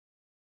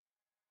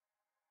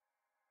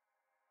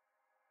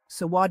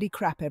Sawadee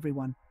crap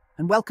everyone,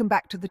 and welcome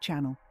back to the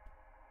channel.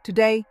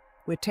 Today,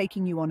 we're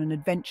taking you on an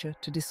adventure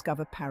to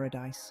discover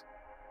paradise.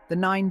 The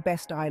 9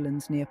 best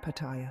islands near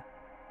Pattaya.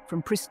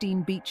 From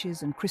pristine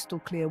beaches and crystal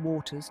clear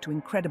waters to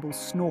incredible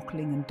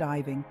snorkeling and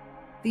diving,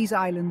 these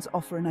islands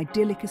offer an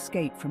idyllic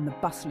escape from the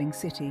bustling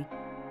city.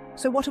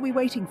 So what are we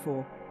waiting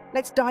for?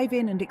 Let's dive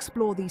in and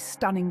explore these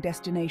stunning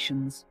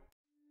destinations.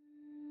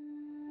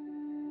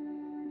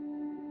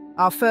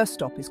 Our first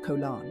stop is Koh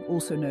Larn,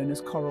 also known as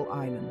Coral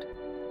Island.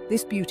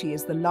 This beauty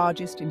is the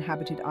largest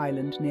inhabited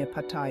island near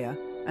Pattaya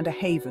and a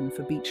haven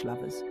for beach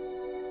lovers.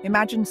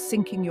 Imagine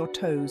sinking your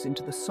toes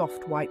into the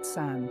soft white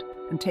sand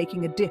and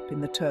taking a dip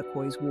in the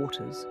turquoise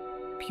waters.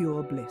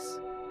 Pure bliss.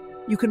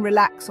 You can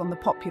relax on the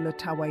popular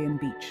Getaway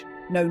beach,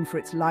 known for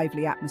its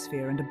lively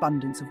atmosphere and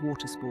abundance of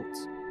water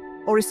sports,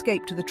 or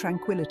escape to the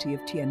tranquility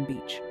of Tien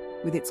Beach,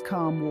 with its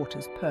calm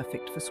waters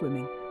perfect for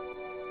swimming.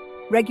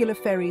 Regular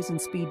ferries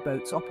and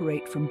speedboats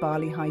operate from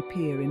Bali High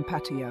Pier in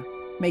Pattaya,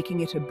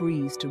 making it a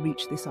breeze to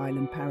reach this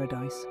island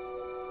paradise.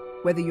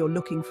 Whether you're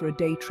looking for a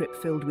day trip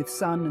filled with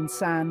sun and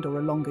sand or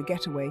a longer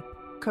getaway,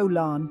 Koh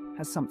Larn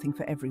has something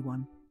for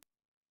everyone.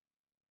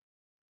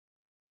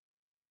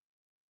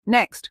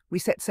 Next, we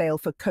set sail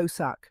for Koh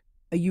Sak,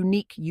 a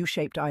unique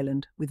U-shaped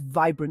island with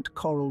vibrant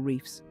coral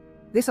reefs.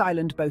 This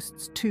island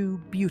boasts 2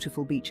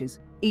 beautiful beaches,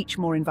 each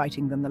more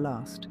inviting than the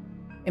last.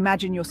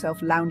 Imagine yourself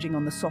lounging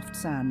on the soft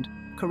sand,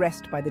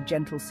 caressed by the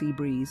gentle sea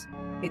breeze.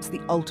 It's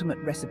the ultimate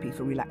recipe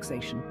for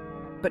relaxation.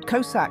 But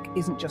Koh Sak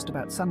isn't just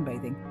about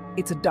sunbathing,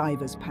 it's a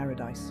diver's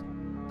paradise.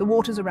 The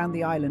waters around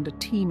the island are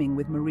teeming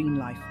with marine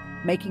life,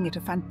 making it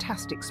a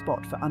fantastic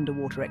spot for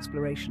underwater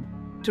exploration.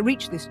 To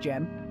reach this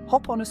gem,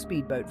 hop on a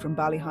speedboat from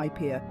Bali High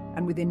Pier,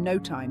 and within no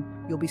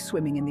time, you'll be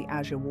swimming in the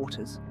azure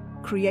waters.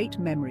 Create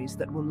memories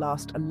that will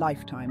last a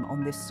lifetime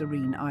on this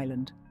serene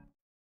island.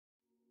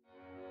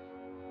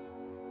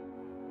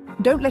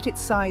 Don't let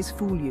its size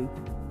fool you.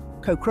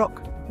 Koh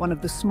Krok, one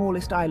of the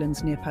smallest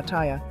islands near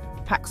Pattaya,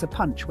 packs a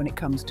punch when it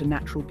comes to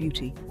natural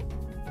beauty.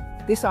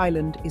 This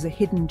island is a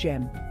hidden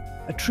gem,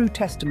 a true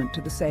testament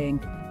to the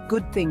saying,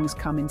 good things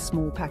come in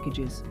small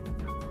packages.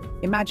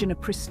 Imagine a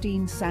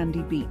pristine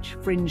sandy beach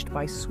fringed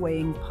by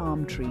swaying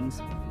palm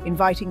trees,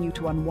 inviting you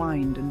to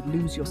unwind and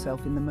lose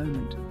yourself in the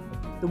moment.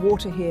 The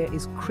water here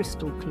is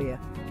crystal clear,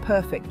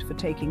 perfect for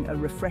taking a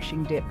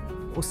refreshing dip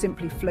or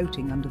simply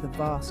floating under the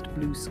vast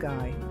blue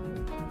sky.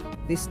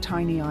 This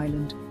tiny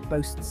island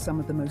boasts some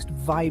of the most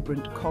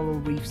vibrant coral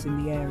reefs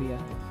in the area,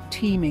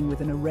 teeming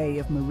with an array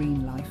of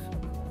marine life.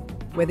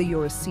 Whether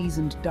you're a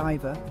seasoned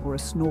diver or a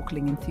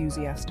snorkeling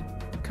enthusiast,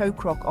 Koh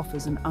Krok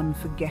offers an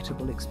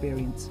unforgettable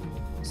experience.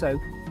 So,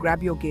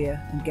 grab your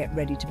gear and get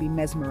ready to be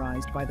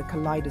mesmerized by the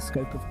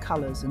kaleidoscope of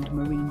colors and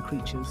marine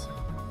creatures.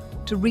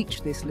 To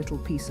reach this little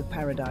piece of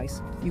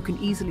paradise, you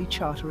can easily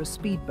charter a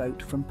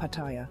speedboat from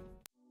Pattaya.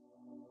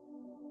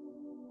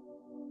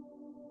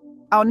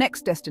 Our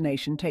next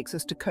destination takes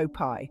us to Koh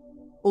Phai,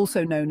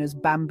 also known as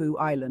Bamboo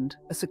Island,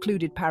 a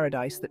secluded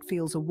paradise that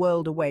feels a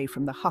world away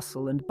from the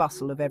hustle and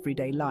bustle of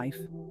everyday life.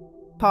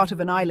 Part of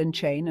an island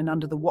chain and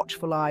under the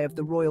watchful eye of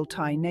the Royal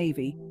Thai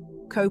Navy,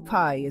 Koh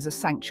Phai is a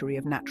sanctuary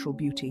of natural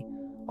beauty,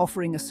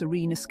 offering a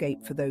serene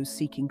escape for those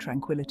seeking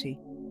tranquility.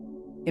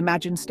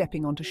 Imagine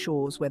stepping onto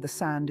shores where the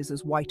sand is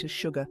as white as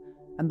sugar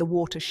and the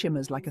water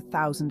shimmers like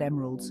 1,000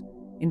 emeralds,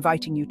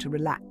 inviting you to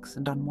relax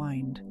and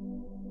unwind.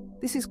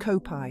 This is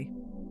Koh Phai,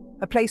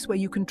 a place where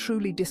you can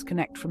truly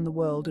disconnect from the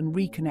world and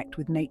reconnect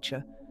with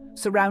nature,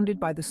 surrounded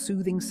by the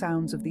soothing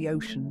sounds of the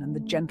ocean and the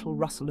gentle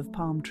rustle of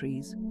palm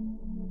trees.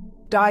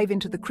 Dive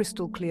into the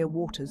crystal clear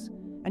waters,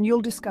 and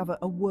you'll discover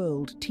a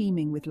world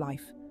teeming with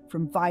life,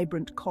 from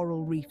vibrant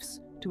coral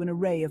reefs to an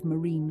array of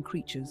marine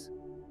creatures.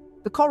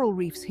 The coral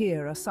reefs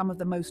here are some of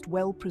the most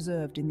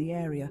well-preserved in the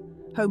area,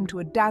 home to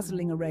a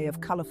dazzling array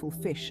of colourful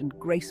fish and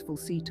graceful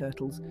sea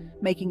turtles,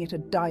 making it a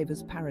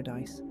diver's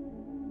paradise.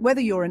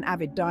 Whether you're an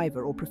avid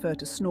diver or prefer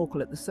to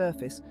snorkel at the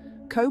surface,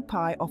 Koh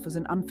Phai offers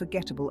an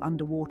unforgettable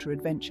underwater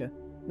adventure,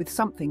 with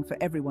something for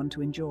everyone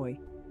to enjoy.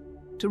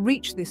 To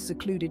reach this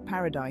secluded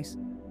paradise,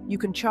 you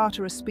can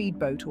charter a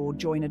speedboat or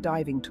join a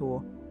diving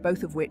tour,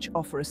 both of which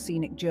offer a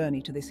scenic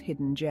journey to this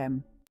hidden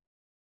gem.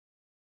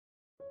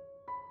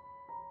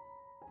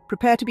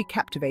 Prepare to be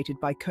captivated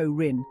by Koh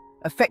Rin,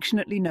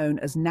 affectionately known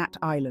as Gnat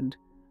Island,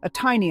 a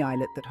tiny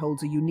islet that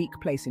holds a unique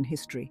place in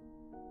history.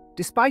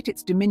 Despite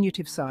its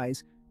diminutive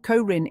size,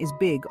 Koh Rin is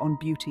big on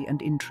beauty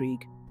and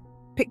intrigue.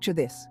 Picture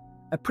this,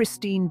 a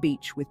pristine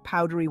beach with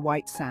powdery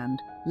white sand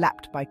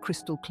lapped by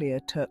crystal clear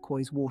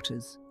turquoise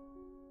waters.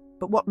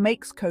 But what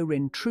makes Koh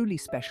Rin truly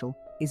special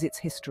is its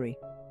history.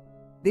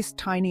 This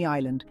tiny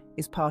island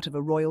is part of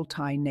a Royal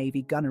Thai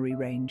Navy gunnery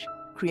range,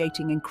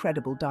 creating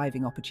incredible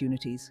diving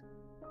opportunities.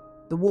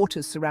 The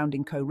waters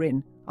surrounding Koh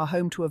Rin are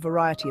home to a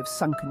variety of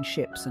sunken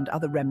ships and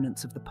other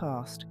remnants of the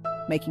past,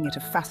 making it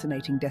a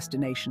fascinating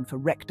destination for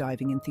wreck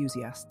diving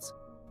enthusiasts.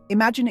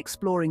 Imagine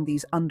exploring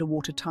these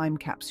underwater time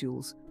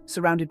capsules,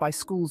 surrounded by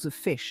schools of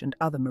fish and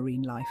other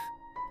marine life.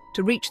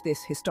 To reach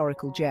this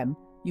historical gem,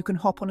 you can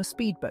hop on a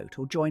speedboat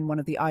or join one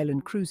of the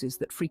island cruises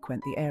that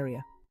frequent the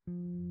area.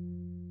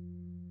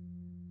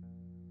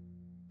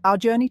 Our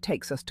journey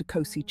takes us to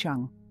Koh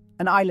Chang,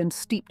 an island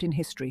steeped in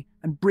history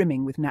and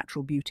brimming with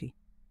natural beauty.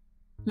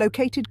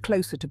 Located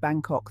closer to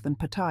Bangkok than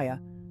Pattaya,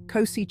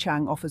 Koh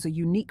Chang offers a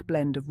unique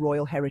blend of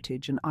royal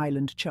heritage and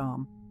island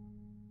charm.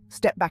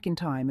 Step back in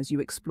time as you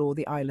explore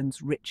the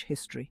island's rich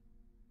history.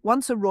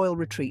 Once a royal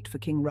retreat for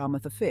King Rama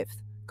V,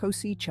 Koh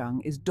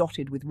Chang is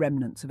dotted with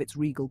remnants of its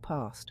regal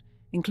past,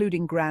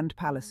 including grand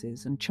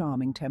palaces and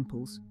charming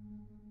temples.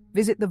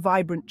 Visit the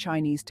vibrant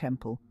Chinese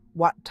temple,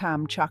 Wat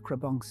Tam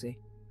Chakrabongsi,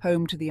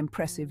 home to the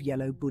impressive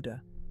yellow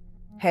Buddha.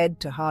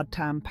 Head to Hard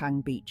Tam Pang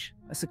Beach,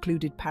 a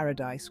secluded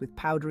paradise with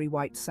powdery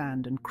white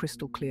sand and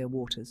crystal clear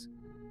waters.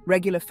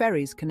 Regular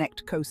ferries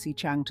connect Koh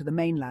Chang to the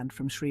mainland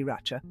from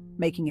Sriracha,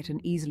 making it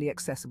an easily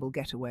accessible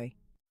getaway.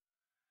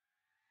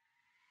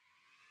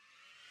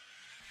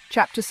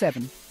 Chapter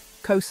 7.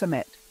 Koh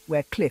Samet,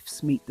 where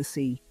cliffs meet the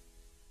sea.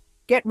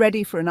 Get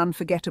ready for an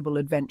unforgettable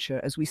adventure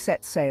as we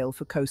set sail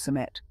for Koh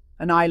Samet,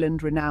 an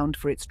island renowned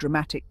for its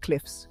dramatic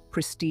cliffs,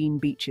 pristine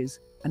beaches,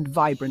 and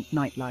vibrant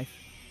nightlife.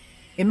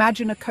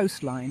 Imagine a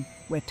coastline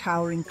where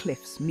towering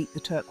cliffs meet the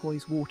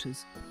turquoise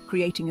waters,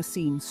 creating a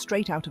scene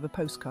straight out of a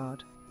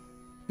postcard.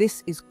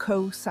 This is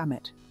Koh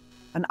Samet,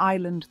 an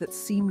island that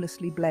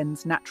seamlessly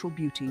blends natural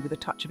beauty with a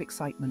touch of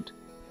excitement.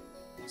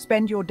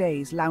 Spend your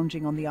days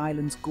lounging on the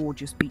island's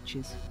gorgeous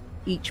beaches,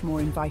 each more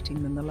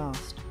inviting than the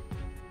last.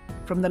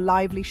 From the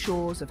lively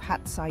shores of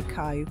Hat Sai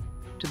Kai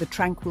to the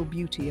tranquil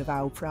beauty of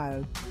Ao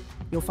Prao,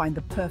 you'll find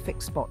the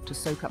perfect spot to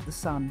soak up the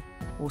sun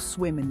or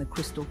swim in the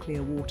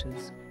crystal-clear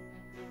waters.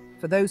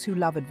 For those who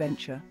love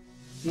adventure,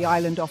 the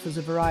island offers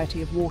a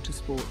variety of water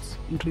sports,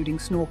 including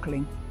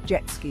snorkeling,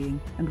 jet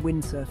skiing, and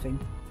windsurfing.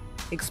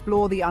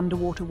 Explore the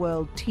underwater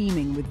world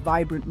teeming with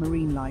vibrant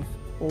marine life,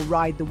 or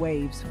ride the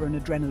waves for an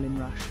adrenaline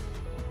rush.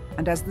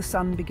 And as the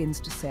sun begins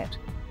to set,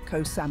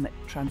 Koh Samet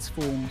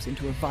transforms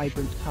into a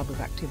vibrant hub of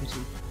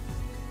activity.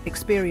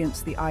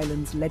 Experience the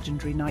island's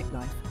legendary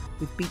nightlife,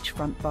 with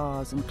beachfront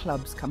bars and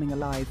clubs coming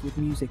alive with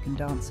music and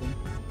dancing.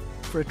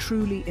 For a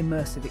truly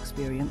immersive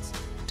experience,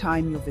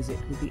 time your visit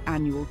with the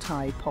annual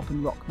Thai Pop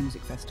and Rock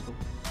Music Festival.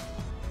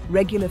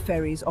 Regular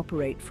ferries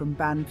operate from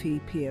Ban Phi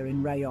Pier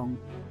in Rayong,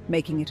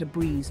 making it a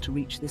breeze to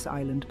reach this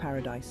island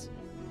paradise.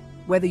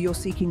 Whether you're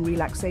seeking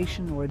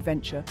relaxation or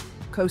adventure,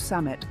 Koh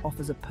Samet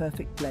offers a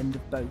perfect blend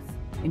of both,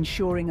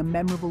 ensuring a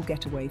memorable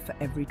getaway for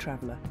every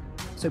traveller.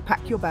 So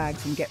pack your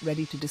bags and get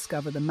ready to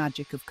discover the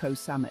magic of Koh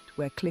Samet,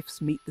 where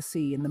cliffs meet the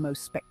sea in the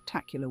most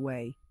spectacular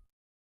way.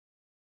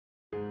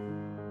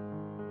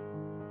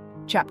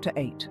 Chapter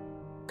 8.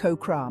 Koh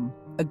Chang,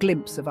 a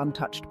glimpse of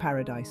untouched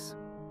paradise.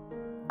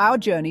 Our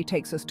journey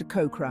takes us to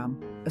Koh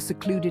Chang, a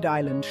secluded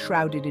island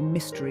shrouded in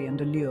mystery and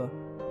allure.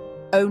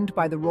 Owned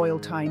by the Royal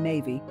Thai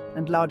Navy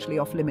and largely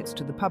off-limits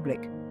to the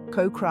public,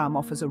 Koh Chang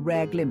offers a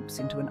rare glimpse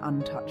into an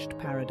untouched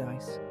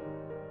paradise.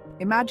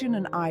 Imagine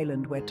an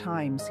island where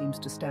time seems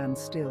to stand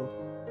still,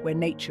 where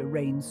nature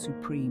reigns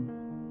supreme.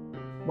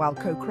 While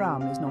Koh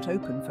Chang is not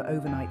open for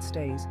overnight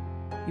stays,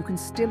 you can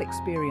still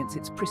experience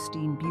its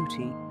pristine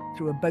beauty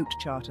through a boat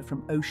charter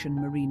from Ocean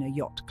Marina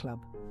Yacht Club.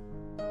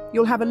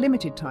 You'll have a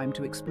limited time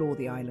to explore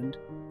the island,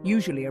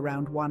 usually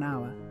around 1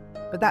 hour,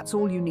 but that's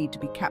all you need to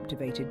be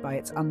captivated by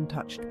its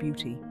untouched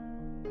beauty.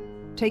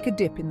 Take a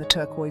dip in the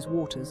turquoise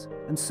waters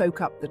and soak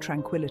up the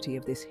tranquility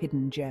of this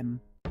hidden gem.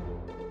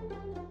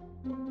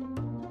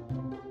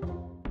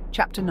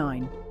 Chapter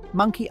 9.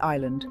 Monkey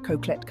Island, Koh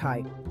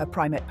Kai, a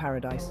primate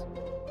paradise.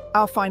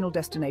 Our final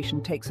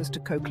destination takes us to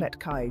Koh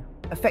Kai,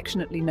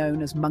 affectionately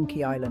known as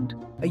Monkey Island,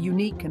 a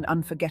unique and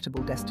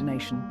unforgettable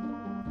destination.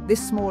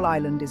 This small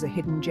island is a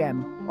hidden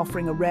gem,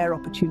 offering a rare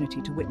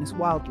opportunity to witness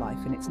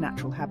wildlife in its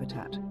natural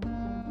habitat.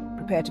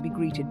 Prepare to be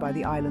greeted by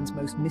the island's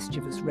most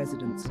mischievous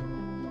residents,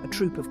 a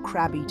troop of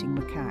crab-eating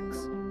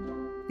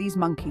macaques. These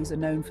monkeys are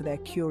known for their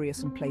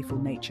curious and playful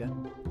nature,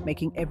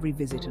 making every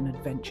visit an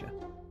adventure.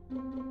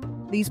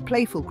 These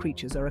playful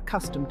creatures are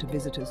accustomed to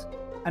visitors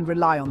and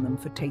rely on them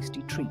for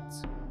tasty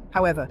treats.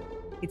 However,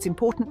 it's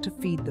important to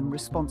feed them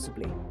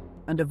responsibly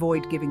and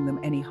avoid giving them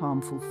any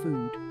harmful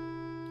food.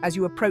 As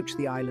you approach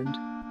the island,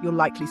 you'll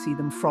likely see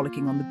them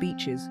frolicking on the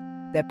beaches,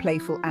 their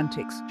playful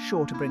antics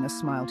sure to bring a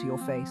smile to your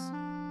face.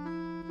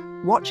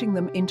 Watching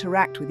them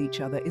interact with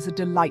each other is a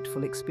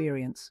delightful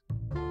experience.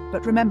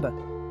 But remember,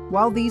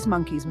 while these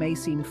monkeys may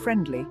seem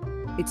friendly,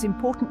 it's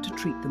important to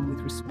treat them with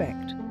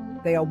respect.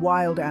 They are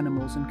wild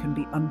animals and can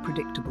be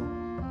unpredictable.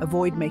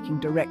 Avoid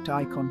making direct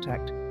eye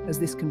contact, as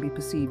this can be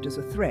perceived as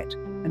a threat,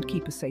 and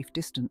keep a safe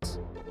distance.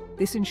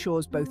 This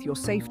ensures both your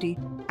safety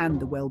and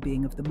the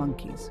well-being of the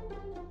monkeys.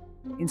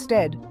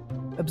 Instead,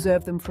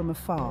 observe them from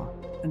afar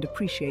and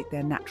appreciate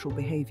their natural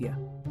behavior.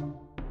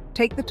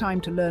 Take the time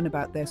to learn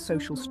about their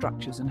social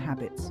structures and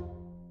habits.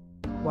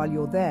 While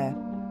you're there,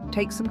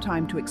 take some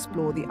time to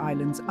explore the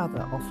island's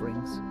other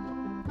offerings.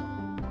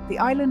 The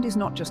island is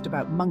not just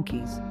about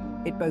monkeys,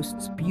 it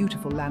boasts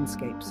beautiful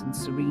landscapes and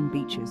serene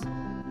beaches.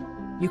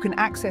 You can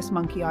access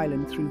Monkey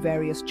Island through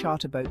various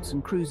charter boats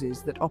and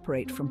cruises that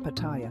operate from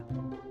Pattaya.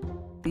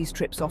 These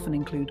trips often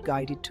include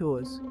guided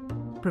tours,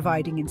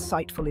 providing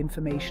insightful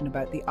information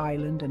about the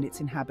island and its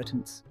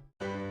inhabitants.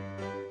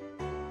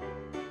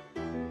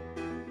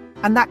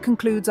 And that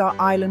concludes our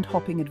island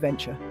hopping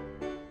adventure.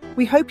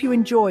 We hope you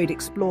enjoyed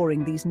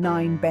exploring these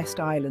 9 best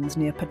islands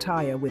near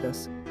Pattaya with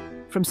us.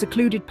 From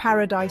secluded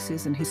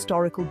paradises and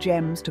historical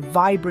gems to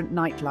vibrant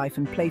nightlife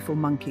and playful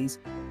monkeys,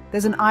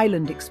 there's an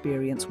island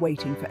experience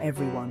waiting for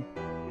everyone.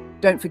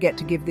 Don't forget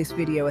to give this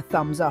video a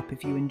thumbs up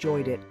if you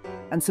enjoyed it,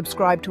 and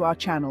subscribe to our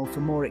channel for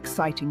more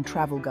exciting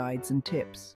travel guides and tips.